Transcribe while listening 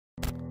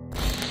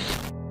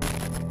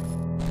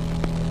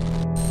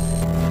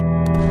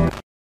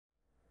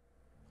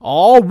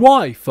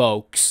Alright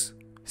folks,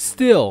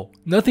 still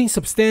nothing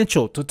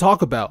substantial to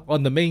talk about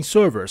on the main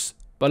servers,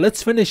 but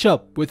let's finish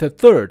up with a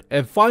third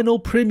and final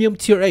premium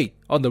tier 8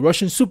 on the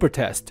Russian super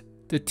test,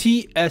 the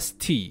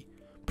TST,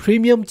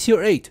 premium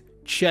tier 8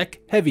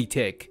 Czech heavy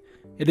tank.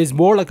 It is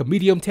more like a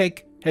medium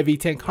tank, heavy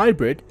tank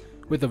hybrid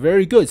with a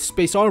very good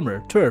space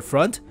armor turret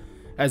front,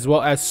 as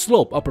well as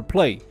slope upper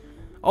plate.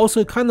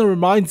 Also kinda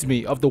reminds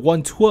me of the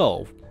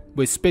 112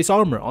 with space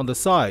armor on the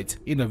sides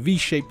in a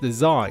V-shaped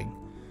design.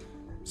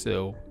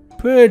 So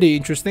pretty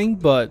interesting,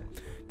 but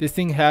this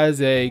thing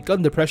has a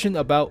gun depression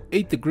about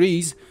 8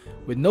 degrees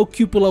with no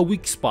cupola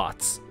weak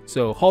spots.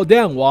 So hull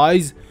down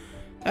wise,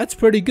 that's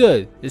pretty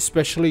good,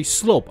 especially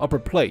slope upper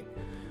plate.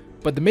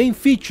 But the main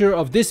feature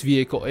of this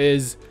vehicle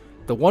is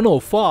the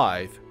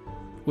 105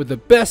 with the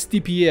best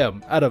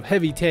DPM out of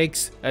heavy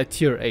tanks at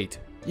tier 8.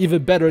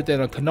 Even better than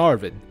a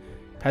𝗪𝗧𝗕𝗹𝘆.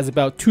 Has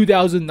about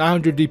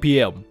 2,900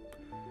 DPM.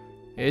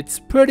 It's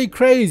pretty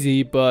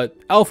crazy, but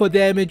alpha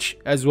damage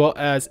as well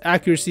as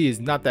accuracy is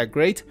not that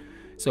great.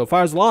 So it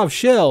fires a lot of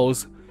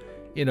shells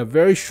in a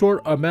very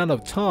short amount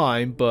of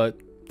time, but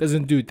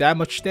doesn't do that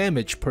much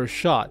damage per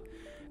shot.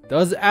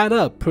 Does add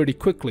up pretty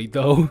quickly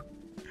though.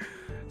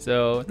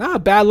 So not a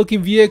bad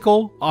looking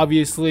vehicle.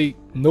 Obviously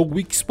no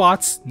weak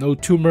spots, no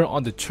tumor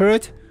on the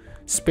turret.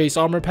 Space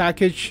armor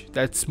package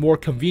that's more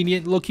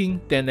convenient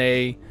looking than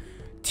a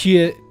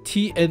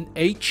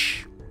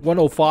TNH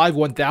 105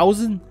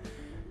 1000.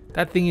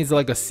 That thing is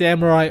like a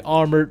samurai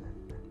armored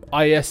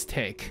IS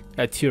tank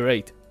at tier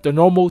 8. The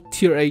normal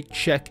tier 8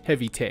 Czech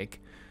heavy tank.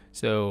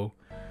 So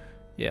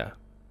yeah,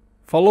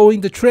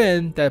 following the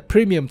trend that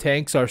premium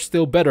tanks are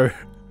still better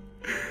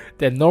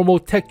than normal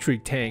tech tree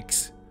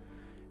tanks.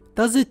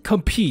 Does it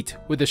compete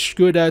with the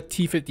Skoda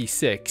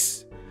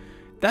T56?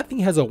 That thing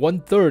has a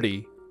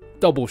 130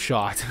 double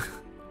shot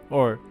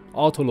or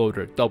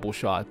autoloader double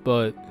shot,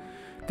 but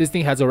this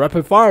thing has a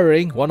rapid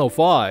firing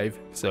 105,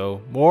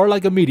 so more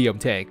like a medium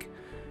tank.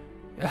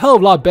 A hell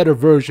of a lot better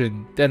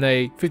version than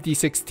a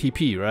 56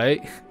 TP,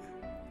 right?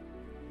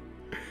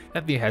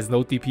 That thing has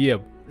no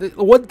DPM.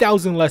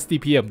 1,000 less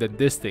DPM than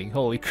this thing,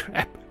 holy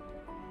crap.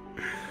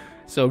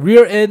 So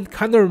rear end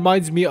kinda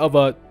reminds me of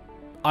a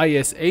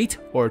IS-8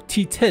 or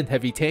T-10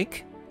 heavy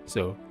tank.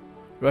 So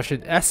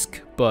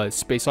Russian-esque, but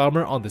space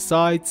armor on the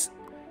sides.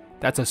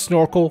 That's a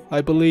snorkel,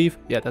 I believe.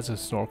 Yeah, that's a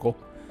snorkel.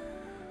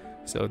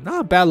 So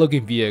not a bad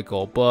looking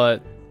vehicle,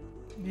 but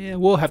yeah,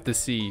 we'll have to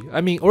see.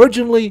 I mean,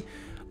 originally,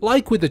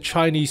 like with the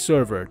Chinese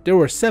server, they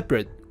were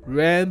separate,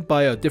 ran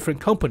by a different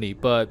company,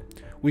 but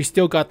we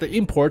still got the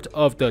import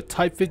of the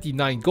Type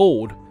 59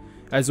 Gold,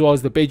 as well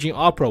as the Beijing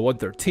Opera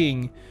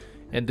 113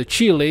 and the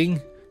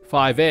Qiling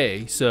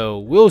 5A. So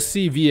we'll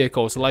see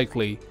vehicles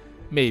likely,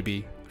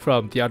 maybe,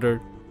 from the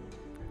other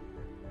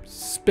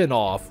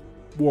spin-off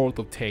World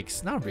of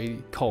Tanks. Not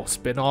really called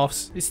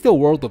spin-offs. It's still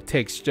World of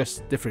Tanks,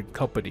 just different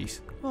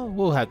companies. Well,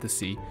 we'll have to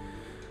see.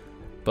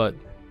 But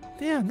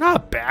yeah, not a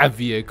bad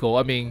vehicle.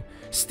 I mean,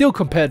 still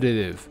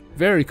competitive,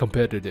 very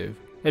competitive.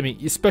 I mean,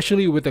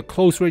 especially with the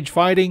close range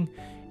fighting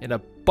and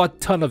a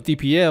butt ton of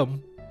DPM.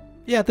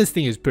 Yeah, this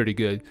thing is pretty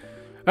good.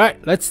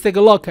 Alright, let's take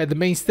a look at the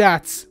main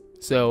stats.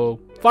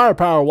 So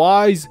firepower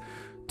wise,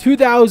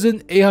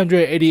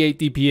 2,888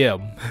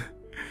 DPM.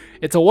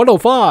 It's a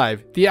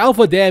 105. The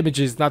alpha damage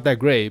is not that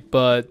great,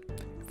 but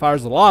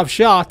fires a lot of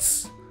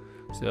shots,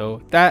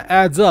 so that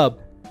adds up.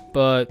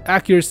 But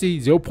accuracy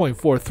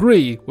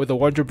 0.43 with a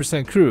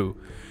 100% crew.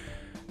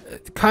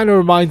 It kind of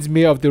reminds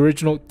me of the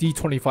original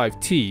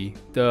D25T,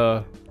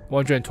 the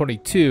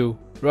 122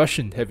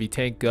 Russian heavy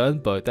tank gun,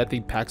 but that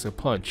thing packs a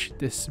punch.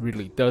 This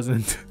really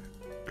doesn't.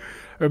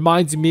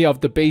 Reminds me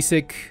of the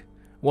basic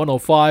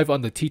 105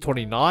 on the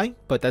T29,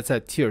 but that's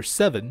at tier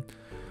 7.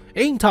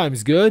 Aim time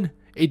is good.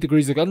 8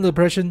 degrees of gun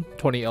depression,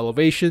 20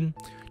 elevation.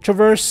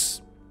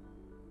 Traverse,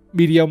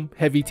 medium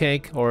heavy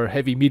tank or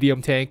heavy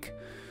medium tank.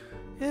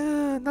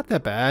 Yeah, not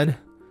that bad.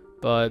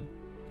 But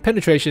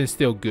penetration is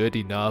still good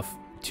enough.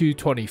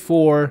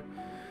 224.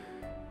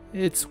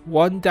 It's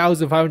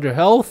 1,500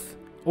 health.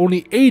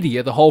 Only 80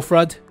 at the hull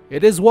front.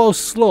 It is well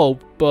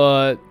sloped,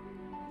 but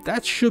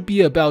that should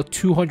be about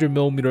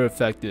 200mm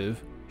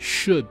effective.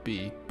 Should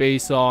be,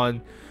 based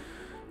on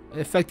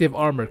effective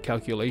armor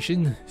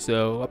calculation.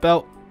 So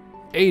about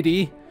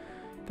 80,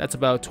 that's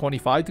about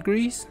 25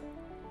 degrees,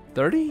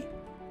 30.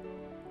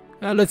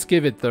 Let's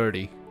give it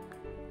 30.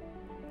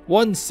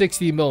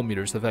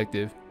 160mm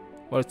effective.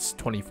 What's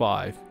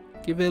 25?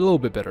 Give it a little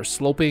bit better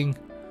sloping.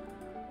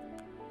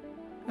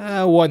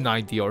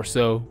 190 or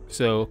so.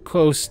 So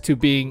close to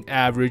being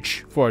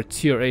average for a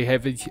tier A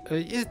heavy.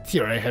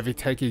 Tier A heavy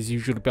tech is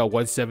usually about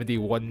 170,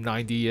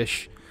 190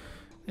 ish.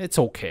 It's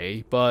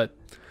okay, but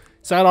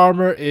side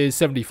armor is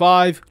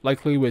 75,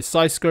 likely with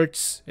side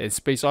skirts and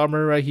space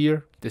armor right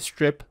here, this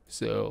strip,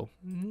 so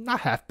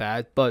not half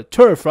bad. But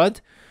turret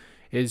front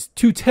is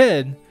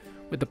 210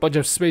 with a bunch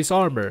of space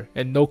armor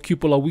and no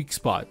cupola weak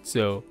spot,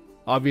 so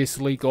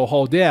obviously go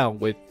hull down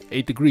with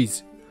 8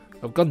 degrees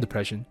of gun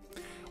depression.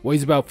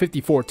 Weighs about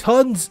 54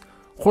 tons.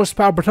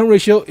 Horsepower per ton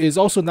ratio is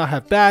also not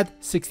half bad,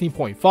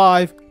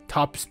 16.5.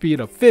 Top speed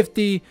of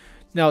 50.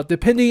 Now,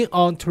 depending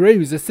on terrain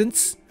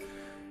resistance,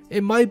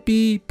 it might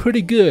be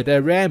pretty good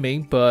at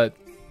ramming, but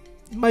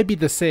it might be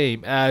the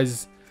same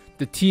as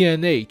the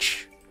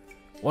TNH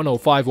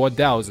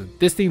 105-1000.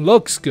 This thing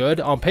looks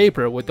good on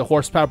paper with the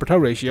horsepower per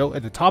ton ratio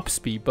and the top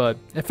speed, but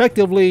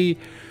effectively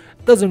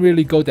doesn't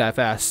really go that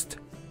fast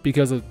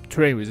because of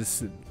terrain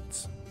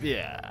resistance.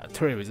 Yeah,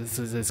 terrain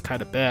resistance is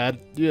kind of bad.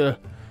 Yeah,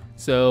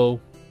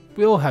 so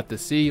we'll have to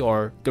see,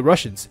 or the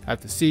Russians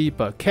have to see,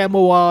 but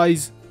camo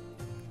wise,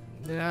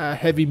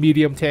 heavy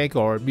medium tank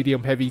or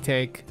medium heavy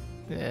tank,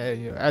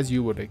 as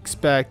you would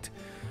expect.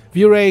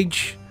 View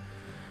range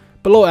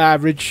below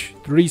average,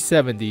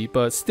 370,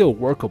 but still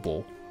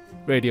workable.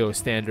 Radio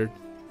standard.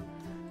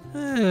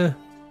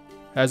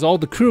 Has all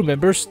the crew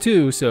members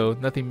too, so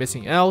nothing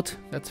missing out.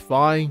 That's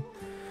fine.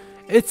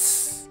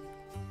 It's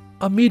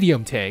a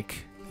medium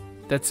tank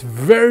that's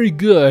very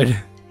good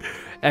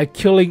at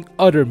killing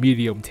other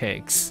medium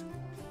tanks.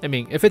 I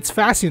mean, if it's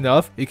fast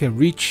enough, it can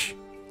reach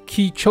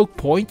key choke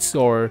points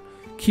or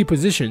key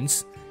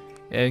positions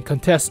and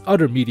contest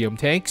other medium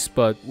tanks,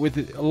 but with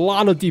a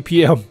lot of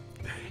DPM.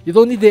 You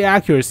don't need the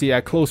accuracy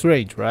at close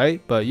range, right?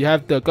 But you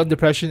have the gun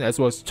depression as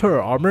well as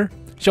turret armor.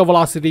 Shell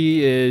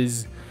velocity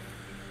is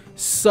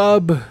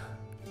sub-average,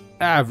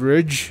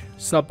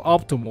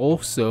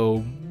 sub-optimal,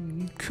 so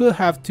you could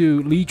have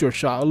to lead your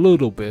shot a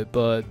little bit.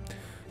 But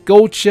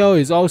gold shell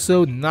is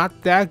also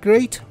not that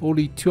great,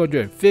 only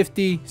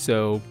 250,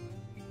 so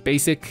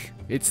basic.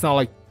 It's not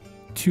like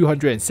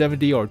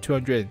 270 or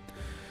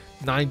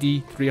 290,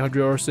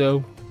 300 or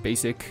so.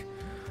 Basic.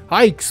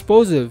 High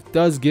explosive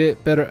does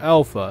get better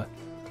alpha,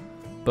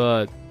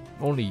 but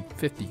only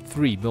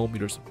 53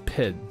 millimeters of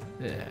pin.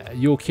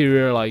 You'll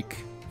carry like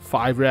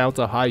 5 rounds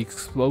of high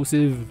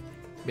explosive,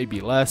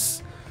 maybe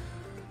less.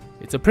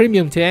 It's a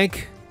premium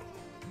tank.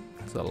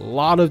 It's a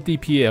lot of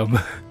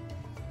DPM.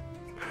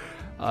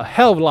 A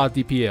hell of a lot of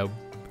DPM.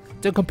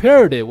 Then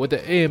compared it with the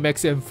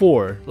AMX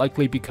M4,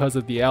 likely because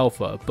of the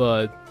alpha,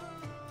 but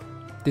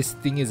this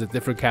thing is a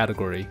different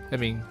category. I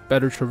mean,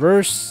 better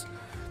traverse,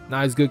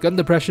 not as good gun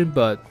depression,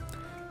 but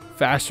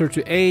faster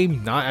to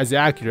aim, not as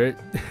accurate.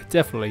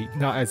 Definitely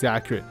not as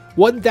accurate.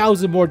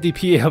 1,000 more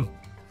DPM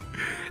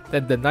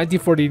than the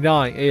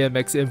 1949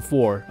 AMX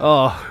M4.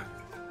 Oh,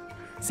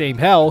 same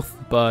health,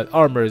 but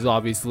armor is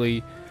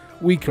obviously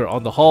weaker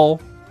on the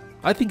hull.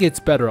 I think it's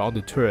better on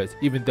the turret,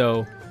 even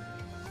though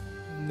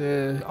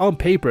on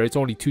paper it's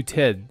only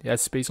 210. It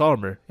has space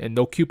armor and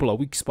no cupola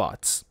weak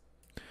spots.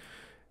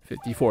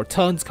 54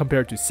 tons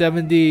compared to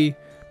 70.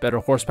 Better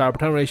horsepower per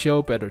ton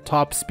ratio, better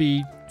top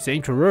speed,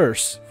 same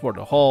traverse for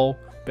the hull,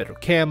 better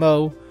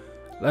camo,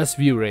 less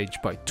view range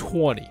by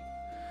 20.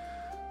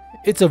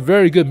 It's a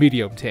very good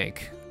medium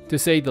tank, to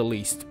say the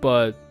least,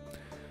 but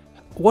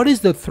what is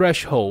the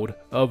threshold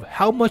of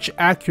how much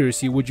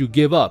accuracy would you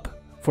give up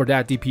for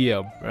that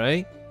DPM,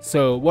 right?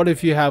 So what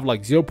if you have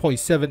like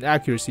 0.7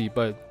 accuracy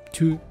but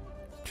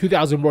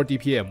 2,000 more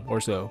DPM or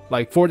so,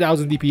 like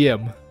 4,000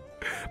 DPM,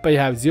 but you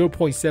have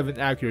 0.7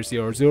 accuracy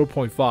or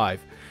 0.5?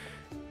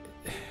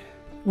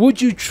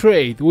 Would you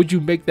trade? Would you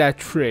make that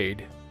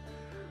trade?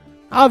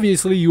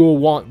 Obviously, you will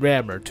want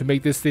rammer to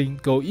make this thing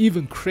go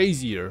even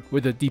crazier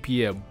with the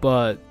DPM,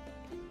 but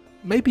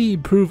maybe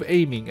improve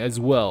aiming as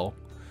well.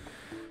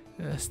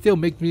 Still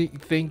make me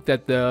think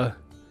that the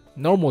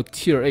normal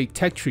tier 8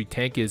 tech tree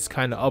tank is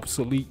kind of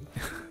obsolete.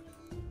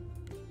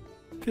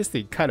 This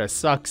thing kind of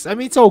sucks. I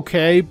mean, it's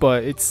okay,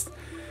 but it's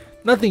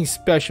nothing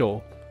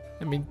special.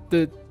 I mean,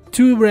 the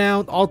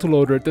 2-round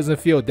autoloader doesn't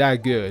feel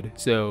that good,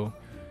 so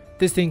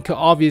this thing could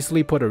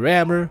obviously put a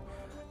rammer.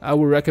 I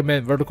would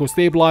recommend vertical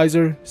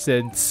stabilizer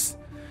since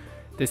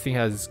this thing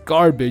has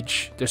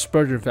garbage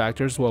dispersion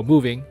factors while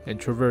moving and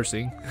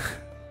traversing.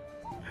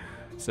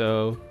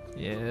 So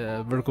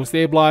yeah, vertical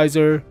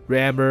stabilizer,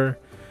 rammer,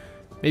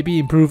 maybe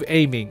improve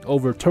aiming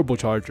over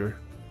turbocharger.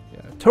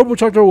 Yeah,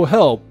 turbocharger will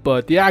help,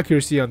 but the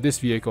accuracy on this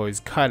vehicle is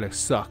kind of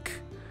suck.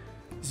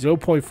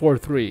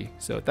 0.43,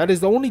 so that is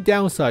the only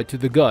downside to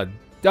the gun.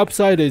 The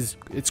upside is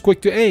it's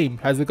quick to aim,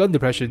 has the gun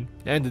depression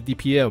and the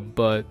DPM,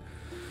 but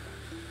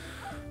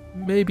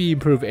maybe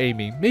improve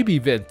aiming, maybe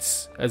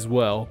vents as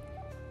well.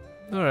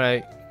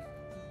 Alright,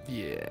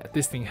 yeah,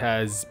 this thing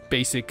has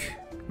basic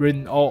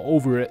written all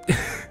over it.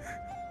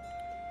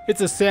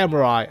 It's a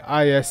Samurai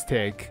IS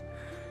tank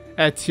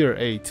at tier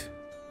 8.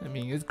 I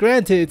mean,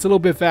 granted it's a little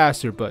bit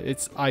faster, but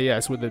it's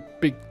IS with a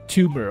big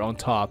tumor on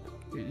top.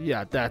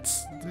 Yeah,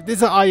 this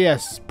is an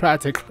IS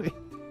practically.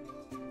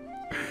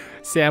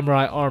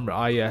 Samurai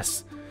armor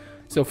IS.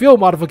 So fuel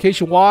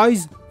modification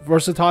wise,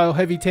 versatile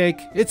heavy tank,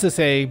 it's the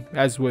same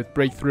as with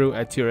breakthrough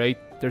at tier 8.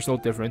 There's no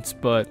difference,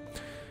 but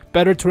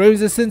better terrain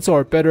resistance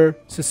or better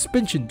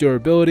suspension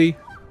durability.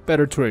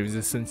 Better terrain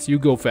resistance, you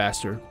go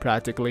faster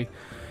practically.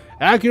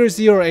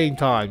 Accuracy or aim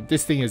time,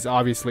 this thing is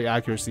obviously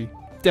accuracy,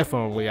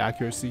 definitely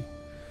accuracy.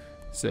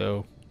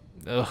 So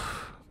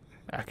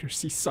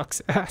accuracy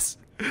sucks ass.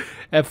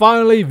 And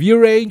finally, view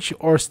range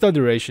or stun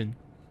duration.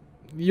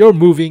 You're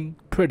moving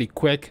pretty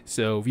quick,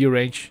 so view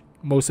range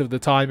most of the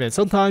time, and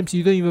sometimes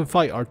you don't even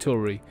fight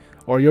artillery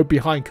or you're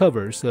behind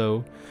cover,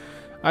 so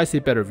I say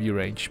better view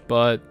range,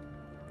 but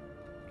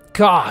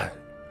God,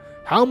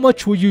 how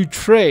much would you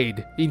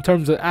trade in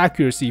terms of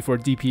accuracy for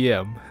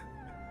DPM?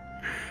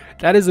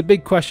 That is a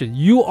big question.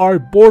 You are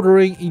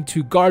bordering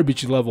into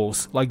garbage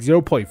levels like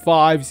 0.5,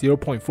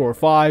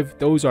 0.45.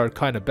 Those are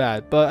kind of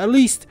bad, but at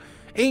least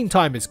aim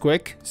time is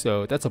quick,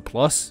 so that's a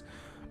plus.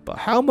 But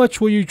how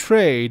much will you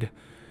trade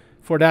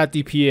for that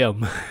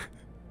DPM?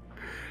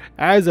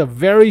 That is a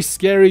very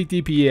scary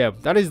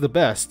DPM. That is the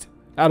best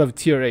out of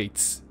tier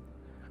 8s.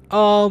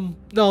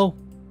 No.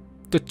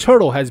 The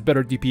Turtle has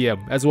better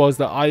DPM, as well as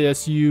the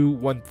ISU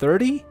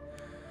 130.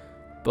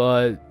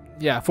 But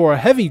yeah, for a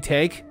heavy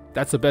tank,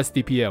 that's the best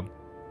DPM.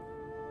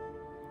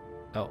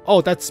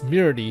 Oh, that's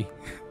𝗪𝗧𝗕𝗹𝘆𝘁.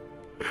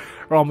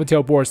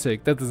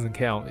 𝗪𝗧𝗕𝗹𝘆𝘁. That doesn't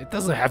count. It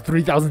doesn't have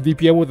 3000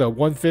 DPM with a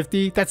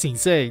 150. That's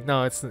insane.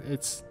 No, that's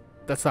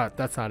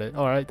not it.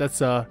 All right,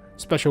 that's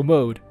special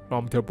mode.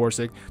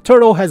 𝗪𝗧𝗕𝗹𝘆𝘁.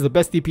 Turtle has the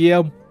best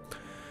DPM,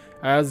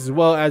 as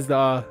well as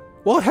the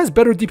it has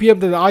better DPM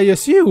than the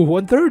ISU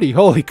 130.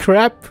 Holy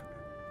crap!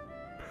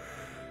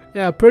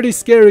 Yeah, pretty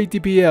scary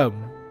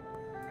DPM.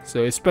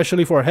 So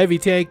especially for a heavy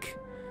tank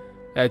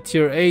at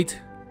tier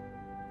 8.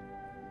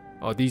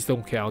 Oh, these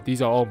don't count.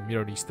 These are all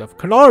𝗪𝗧𝗕𝗹𝘆𝘁 stuff.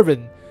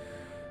 Caernarvon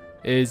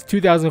is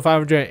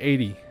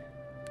 2580.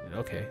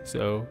 Okay,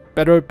 so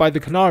better by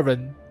the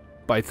Caernarvon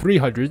by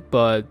 300,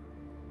 but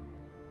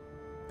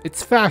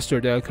it's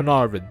faster than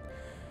Caernarvon.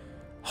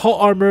 Hull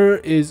armor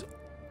is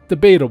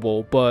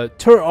debatable, but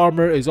turret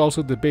armor is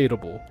also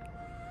debatable.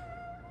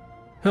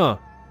 Huh.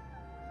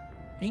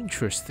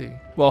 Interesting.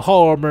 Well,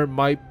 hull armor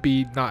might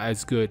be not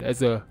as good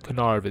as a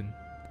Caernarvon.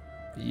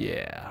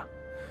 Yeah.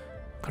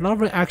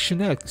 Caernarvon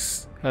Action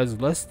X has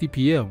less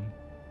DPM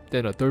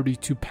than a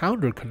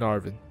 32-pounder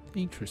Caernarvon.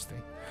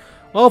 Interesting.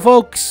 Well,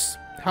 folks,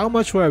 how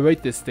much will I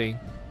rate this thing?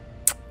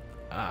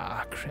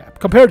 Ah, crap.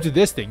 Compared to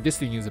this thing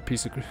is a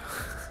piece of crap.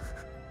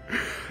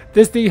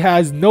 This thing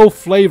has no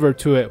flavor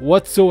to it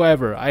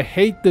whatsoever. I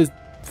hate the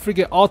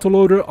freaking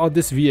autoloader on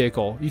this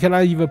vehicle. You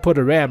cannot even put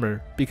a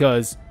rammer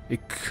because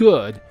it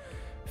could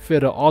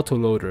fit an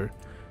autoloader.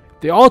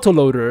 The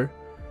autoloader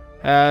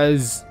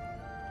has,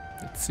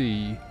 let's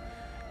see,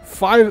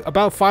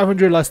 about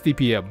 500 less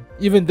DPM,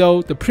 even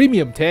though the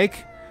premium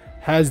tank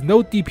has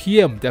no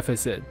DPM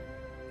deficit.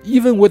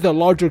 Even with a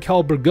larger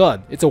caliber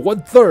gun, it's a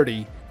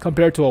 130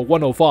 compared to a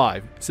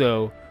 105.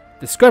 So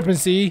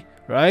discrepancy,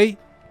 right?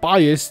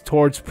 Bias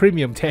towards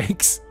premium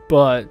tanks,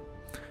 but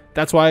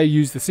that's why I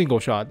use the single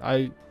shot.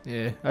 I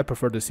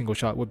prefer the single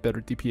shot with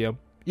better DPM,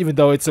 even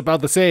though it's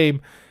about the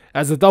same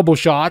as a double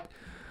shot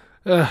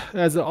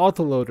as an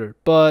autoloader.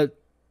 But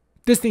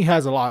this thing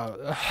has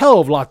a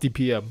hell of a lot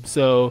DPM,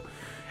 so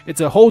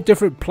it's a whole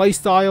different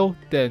playstyle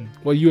than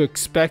what you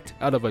expect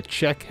out of a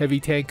Czech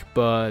heavy tank,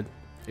 but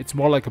it's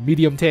more like a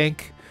medium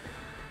tank.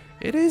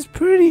 It is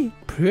pretty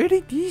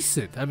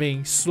decent. I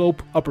mean,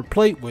 slope upper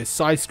plate with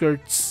side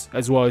skirts,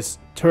 as well as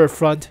turret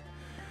front,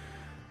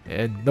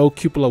 and no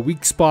cupola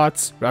weak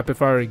spots, rapid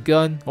firing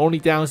gun. Only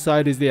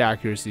downside is the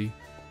accuracy.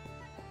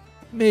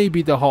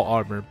 Maybe the hull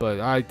armor, but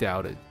I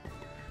doubt it.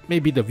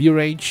 Maybe the view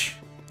range,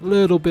 a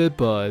little bit,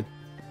 but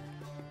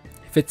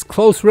if it's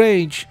close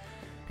range,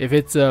 if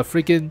it's a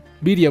freaking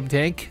medium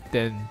tank,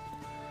 then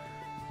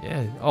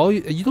yeah,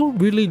 you don't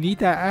really need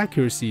that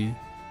accuracy,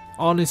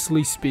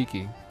 honestly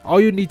speaking. All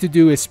you need to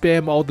do is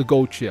spam all the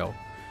gold shell.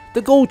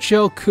 The gold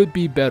shell could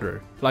be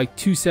better, like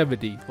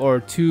 270 or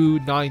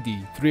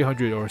 290,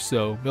 300 or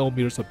so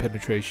millimeters of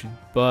penetration,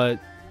 but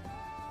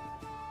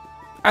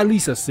at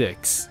least a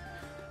 6,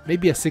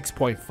 maybe a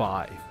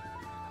 6.5.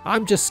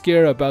 I'm just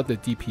scared about the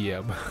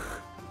DPM.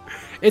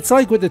 It's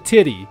like with the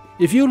titty.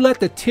 If you let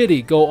the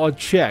titty go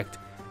unchecked,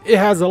 it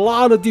has a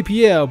lot of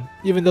DPM,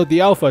 even though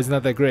the alpha is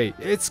not that great.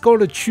 It's going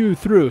to chew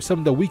through some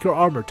of the weaker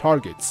armor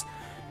targets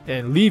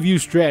and leave you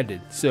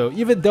stranded. So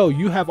even though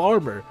you have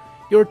armor,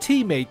 your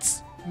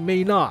teammates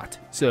may not.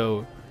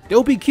 So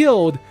they'll be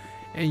killed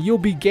and you'll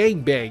be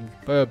gangbanged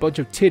by a bunch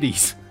of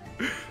titties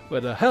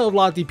with a hell of a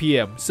lot of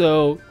DPM.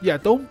 So yeah,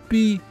 don't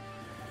be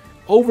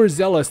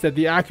overzealous that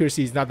the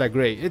accuracy is not that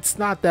great. It's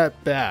not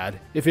that bad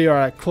if you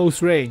are at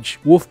close range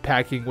wolf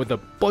packing with a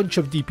bunch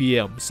of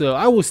DPM. So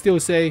I will still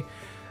say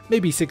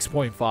maybe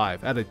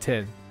 6.5 out of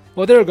 10.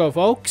 Well, there you go,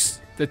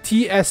 folks. The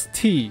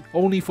TST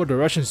only for the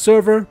Russian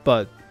server,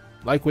 but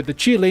like with the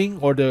Chilling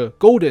or the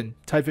Golden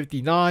Type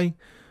 59,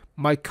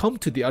 might come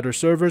to the other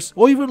servers,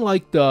 or even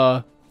like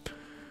the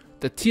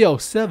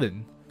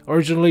TL7,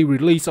 originally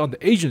released on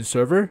the Asian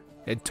server,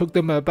 and took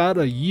them about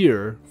a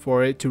year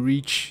for it to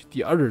reach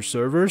the other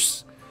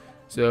servers.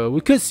 So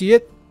we could see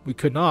it, we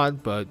could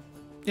not, but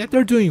yeah,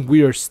 they're doing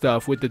weird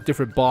stuff with the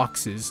different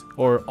boxes,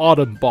 or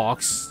autumn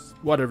box,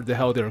 whatever the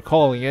hell they're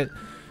calling it.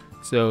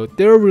 So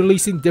they're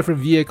releasing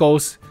different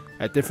vehicles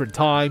at different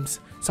times,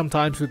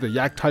 sometimes with the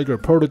Yak Tiger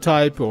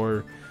prototype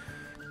or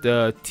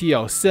the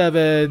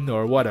TL7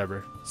 or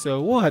whatever.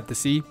 So we'll have to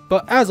see.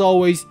 But as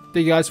always,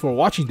 thank you guys for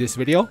watching this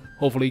video.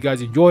 Hopefully you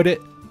guys enjoyed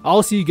it.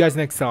 I'll see you guys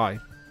next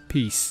time.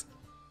 Peace.